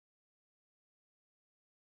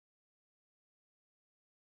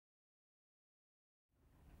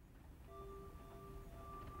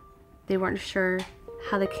They weren't sure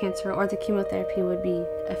how the cancer or the chemotherapy would be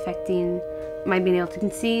affecting my being able to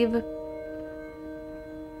conceive.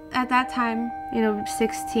 At that time,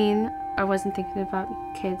 16, I wasn't thinking about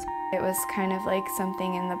kids. It was kind of like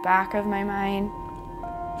something in the back of my mind.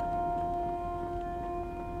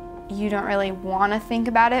 You don't really want to think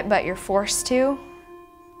about it, but you're forced to.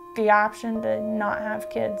 The option to not have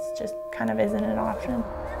kids just kind of isn't an option.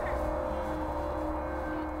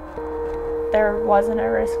 There wasn't a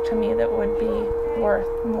risk to me that would be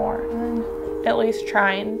worth more than at least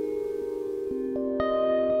trying.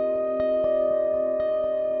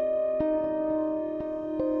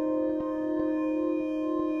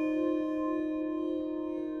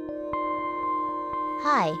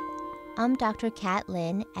 Hi, I'm Dr. Kat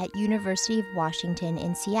Lin at University of Washington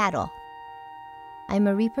in Seattle. I'm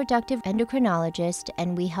a reproductive endocrinologist,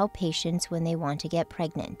 and we help patients when they want to get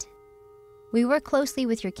pregnant. We work closely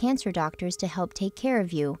with your cancer doctors to help take care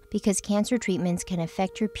of you because cancer treatments can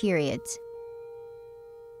affect your periods.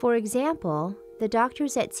 For example, the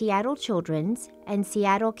doctors at Seattle Children's and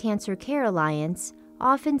Seattle Cancer Care Alliance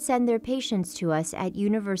often send their patients to us at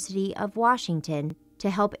University of Washington to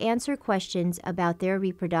help answer questions about their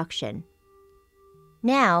reproduction.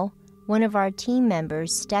 Now, one of our team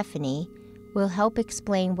members, Stephanie, will help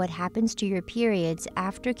explain what happens to your periods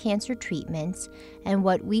after cancer treatments and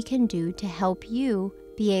what we can do to help you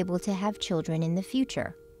be able to have children in the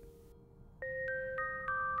future.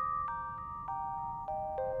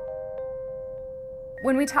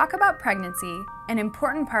 When we talk about pregnancy, an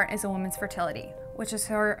important part is a woman's fertility, which is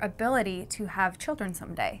her ability to have children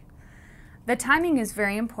someday. The timing is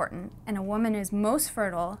very important, and a woman is most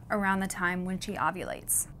fertile around the time when she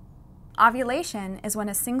ovulates. Ovulation is when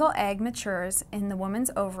a single egg matures in the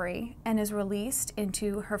woman's ovary and is released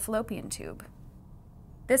into her fallopian tube.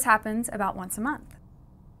 This happens about once a month.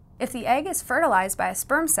 If the egg is fertilized by a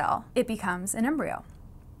sperm cell, it becomes an embryo.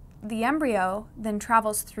 The embryo then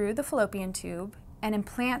travels through the fallopian tube and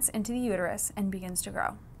implants into the uterus and begins to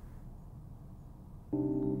grow.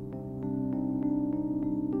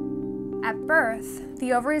 At birth,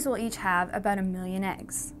 the ovaries will each have about 1 million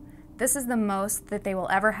eggs. This is the most that they will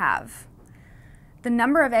ever have. The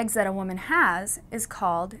number of eggs that a woman has is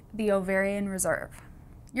called the ovarian reserve.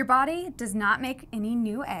 Your body does not make any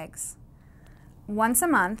new eggs. Once a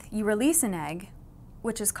month, you release an egg,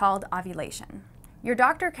 which is called ovulation. Your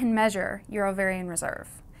doctor can measure your ovarian reserve,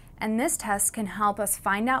 and this test can help us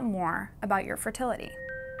find out more about your fertility.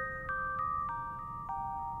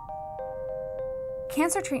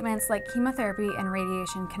 Cancer treatments like chemotherapy and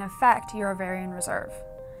radiation can affect your ovarian reserve.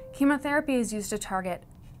 Chemotherapy is used to target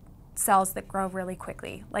cells that grow really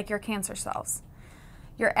quickly, like your cancer cells.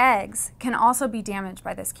 Your eggs can also be damaged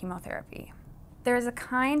by this chemotherapy. There is a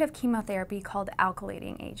kind of chemotherapy called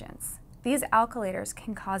alkylating agents. These alkylators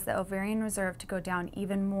can cause the ovarian reserve to go down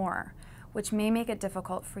even more, which may make it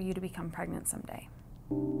difficult for you to become pregnant someday.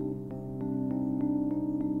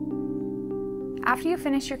 After you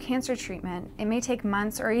finish your cancer treatment, it may take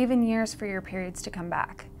months or even years for your periods to come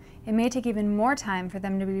back. It may take even more time for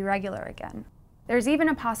them to be regular again. There's even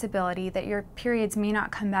a possibility that your periods may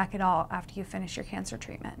not come back at all after you finish your cancer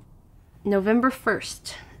treatment. November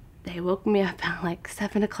 1st, they woke me up at like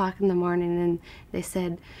 7 o'clock in the morning and they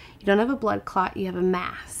said, you don't have a blood clot, you have a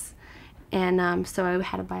mass. And so I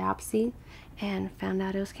had a biopsy and found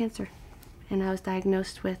out it was cancer. And I was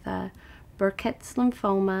diagnosed with Burkitt's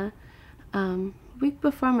lymphoma a week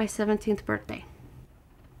before my 17th birthday.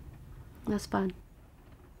 That's fun.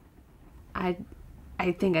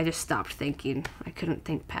 I think I just stopped thinking. I couldn't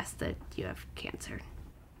think past that you have cancer.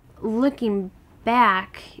 Looking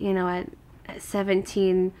back, at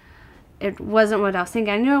 17, it wasn't what I was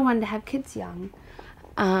thinking. I knew I wanted to have kids young.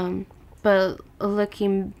 But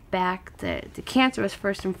looking back, the cancer was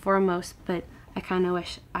first and foremost, but I kind of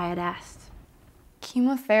wish I had asked.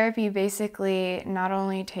 Chemotherapy basically not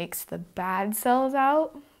only takes the bad cells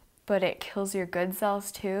out, but it kills your good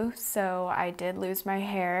cells too, so I did lose my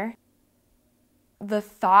hair. The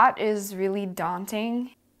thought is really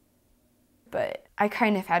daunting, but I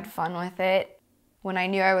kind of had fun with it. When I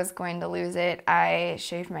knew I was going to lose it, I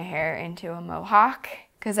shaved my hair into a mohawk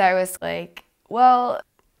because I was like, well,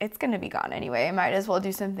 it's gonna be gone anyway. I might as well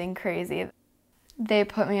do something crazy. They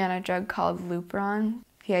put me on a drug called Lupron.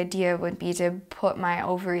 The idea would be to put my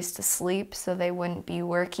ovaries to sleep so they wouldn't be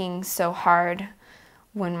working so hard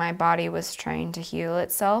when my body was trying to heal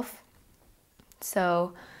itself.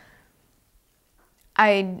 So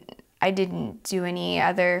I didn't do any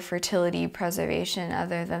other fertility preservation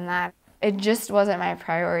other than that. It just wasn't my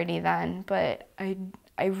priority then, but I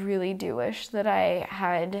really do wish that I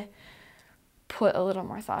had put a little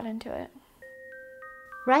more thought into it.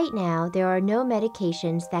 Right now, there are no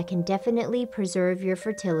medications that can definitely preserve your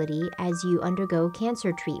fertility as you undergo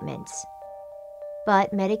cancer treatments.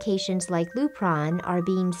 But medications like Lupron are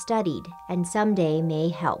being studied and someday may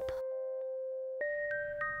help.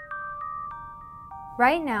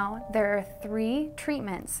 Right now, there are 3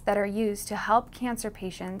 treatments that are used to help cancer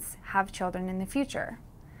patients have children in the future.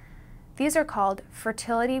 These are called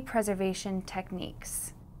fertility preservation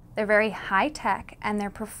techniques. They're very high-tech, and they're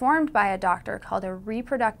performed by a doctor called a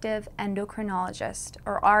reproductive endocrinologist,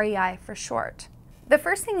 or REI for short. The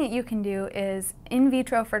first thing that you can do is in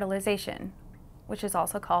vitro fertilization, which is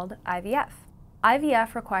also called IVF.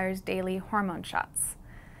 IVF requires daily hormone shots,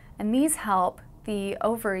 and these help the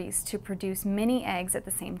ovaries to produce many eggs at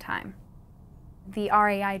the same time. The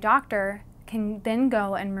REI doctor can then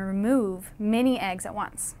go and remove many eggs at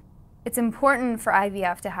once. It's important for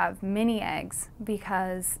IVF to have many eggs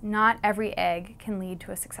because not every egg can lead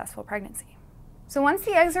to a successful pregnancy. So once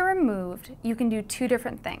the eggs are removed, you can do 2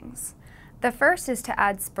 different things. The first is to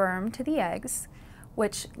add sperm to the eggs,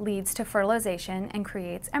 which leads to fertilization and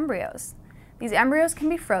creates embryos. These embryos can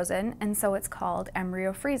be frozen, and so it's called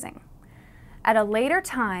embryo freezing. At a later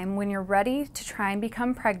time, when you're ready to try and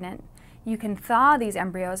become pregnant, you can thaw these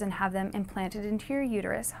embryos and have them implanted into your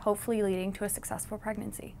uterus, hopefully leading to a successful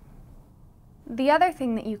pregnancy. The other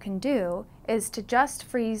thing that you can do is to just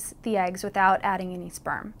freeze the eggs without adding any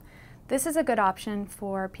sperm. This is a good option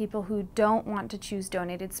for people who don't want to choose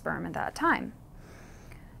donated sperm at that time.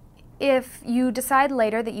 If you decide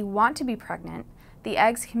later that you want to be pregnant, the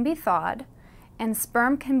eggs can be thawed and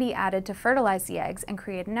sperm can be added to fertilize the eggs and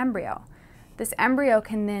create an embryo. This embryo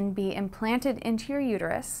can then be implanted into your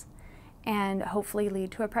uterus and hopefully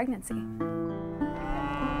lead to a pregnancy.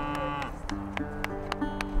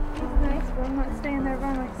 I'm not staying there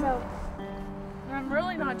by myself. I'm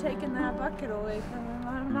really not taking that bucket away from him.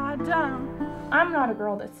 I'm not dumb. I'm not a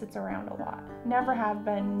girl that sits around a lot. Never have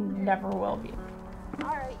been, never will be.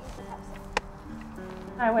 Alright, you can have some.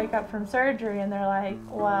 I wake up from surgery and they're like,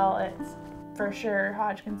 well, it's for sure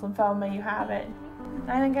Hodgkin's lymphoma, you have it.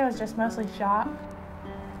 I think it was just mostly shock.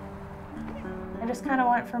 I just kind of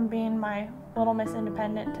went from being my little Miss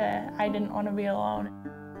Independent to I didn't want to be alone.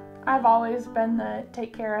 I've always been the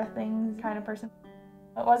take care of things kind of person.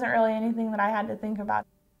 It wasn't really anything that I had to think about.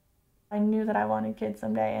 I knew that I wanted kids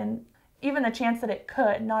someday, and even the chance that it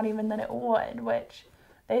could, not even that it would, which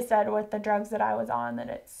they said with the drugs that I was on that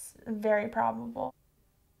it's very probable.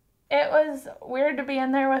 It was weird to be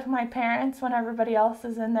in there with my parents when everybody else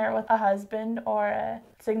is in there with a husband or a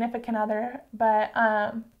significant other, but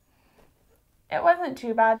it wasn't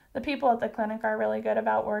too bad. The people at the clinic are really good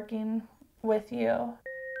about working with you.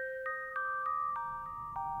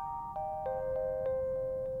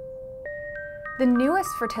 The newest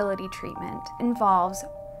fertility treatment involves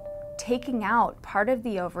taking out part of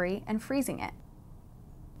the ovary and freezing it.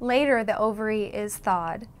 Later, the ovary is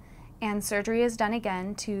thawed and surgery is done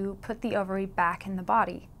again to put the ovary back in the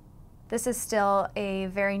body. This is still a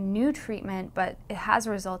very new treatment, but it has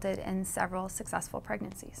resulted in several successful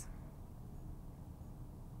pregnancies.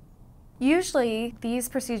 Usually, these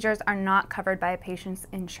procedures are not covered by a patient's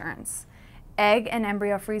insurance. Egg and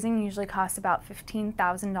embryo freezing usually costs about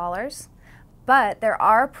 $15,000. But there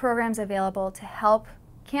are programs available to help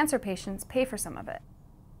cancer patients pay for some of it.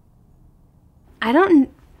 I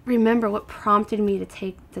don't remember what prompted me to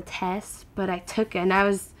take the test, but I took it and I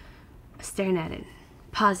was staring at it.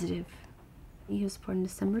 Positive. He was born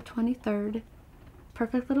December 23rd.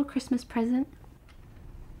 Perfect little Christmas present.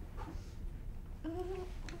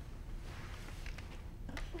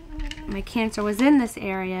 My cancer was in this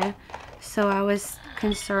area, so I was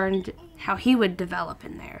concerned how he would develop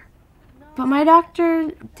in there. But my doctor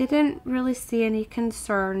didn't really see any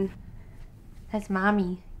concern. That's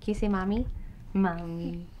Mommy. Can you say Mommy?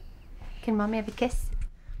 Mommy. Can Mommy have a kiss?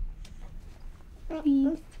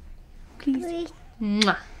 Please. Please.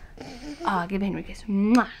 Mwah. Oh, give Henry a kiss.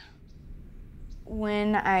 Mwah.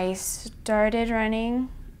 When I started running,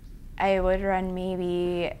 I would run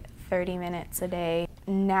maybe 30 minutes a day.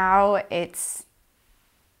 Now it's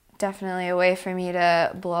definitely a way for me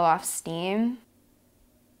to blow off steam.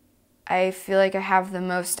 I feel like I have the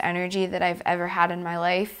most energy that I've ever had in my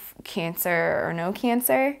life, cancer or no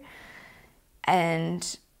cancer,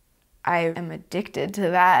 and I am addicted to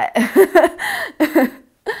that.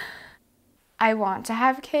 I want to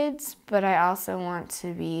have kids, but I also want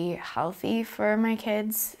to be healthy for my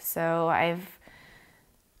kids, so I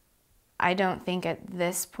don't think at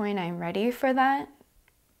this point I'm ready for that,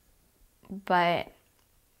 but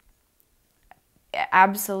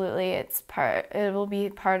absolutely, it will be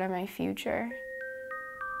part of my future.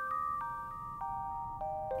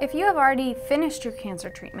 If you have already finished your cancer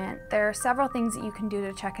treatment, there are several things that you can do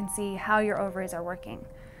to check and see how your ovaries are working.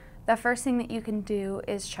 The first thing that you can do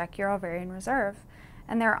is check your ovarian reserve.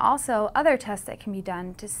 And there are also other tests that can be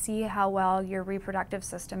done to see how well your reproductive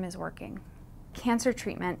system is working. Cancer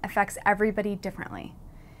treatment affects everybody differently.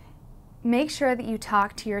 Make sure that you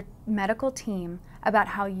talk to your medical team about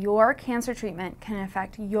how your cancer treatment can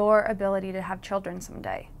affect your ability to have children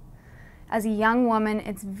someday. As a young woman,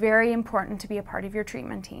 it's very important to be a part of your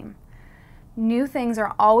treatment team. New things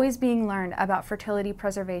are always being learned about fertility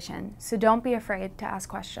preservation, so don't be afraid to ask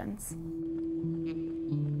questions.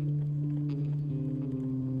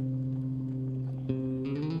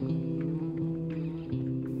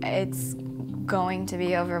 It's going to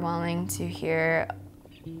be overwhelming to hear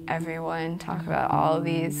everyone talk about all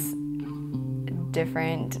these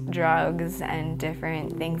different drugs and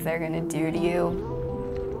different things they're going to do to you.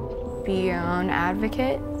 Be your own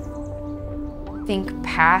advocate. Think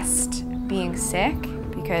past being sick,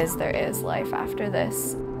 because there is life after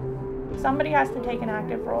this. Somebody has to take an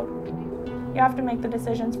active role. You have to make the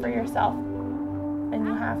decisions for yourself, and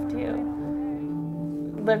you have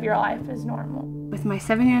to live your life as normal. With my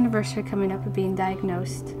 7-year anniversary coming up of being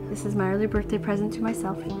diagnosed, this is my early birthday present to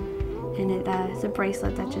myself, and it is a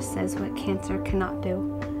bracelet that just says what cancer cannot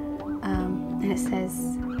do. And it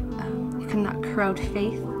says, you cannot corrode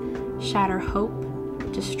faith, shatter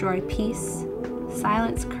hope, destroy peace,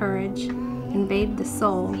 silence courage, invade the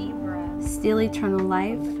soul, steal eternal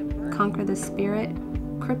life, conquer the spirit,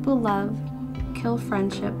 cripple love, kill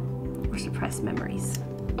friendship, or suppress memories.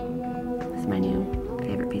 That's my new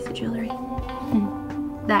favorite piece of jewelry.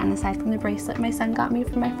 That, and aside from the bracelet my son got me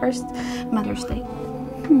for my first Mother's Day.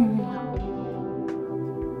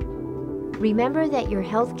 Remember that your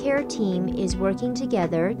healthcare team is working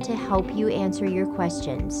together to help you answer your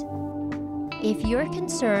questions. If you're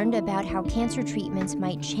concerned about how cancer treatments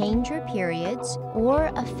might change your periods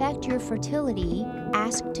or affect your fertility,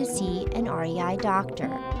 ask to see an REI doctor.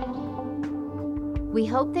 We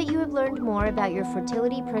hope that you have learned more about your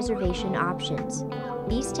fertility preservation options.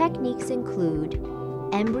 These techniques include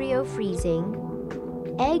embryo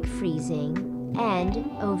freezing, egg freezing, and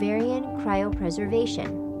ovarian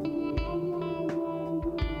cryopreservation.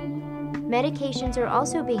 Medications are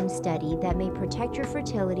also being studied that may protect your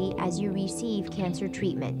fertility as you receive cancer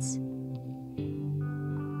treatments.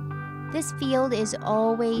 This field is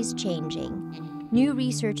always changing. New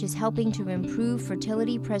research is helping to improve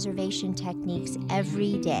fertility preservation techniques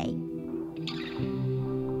every day.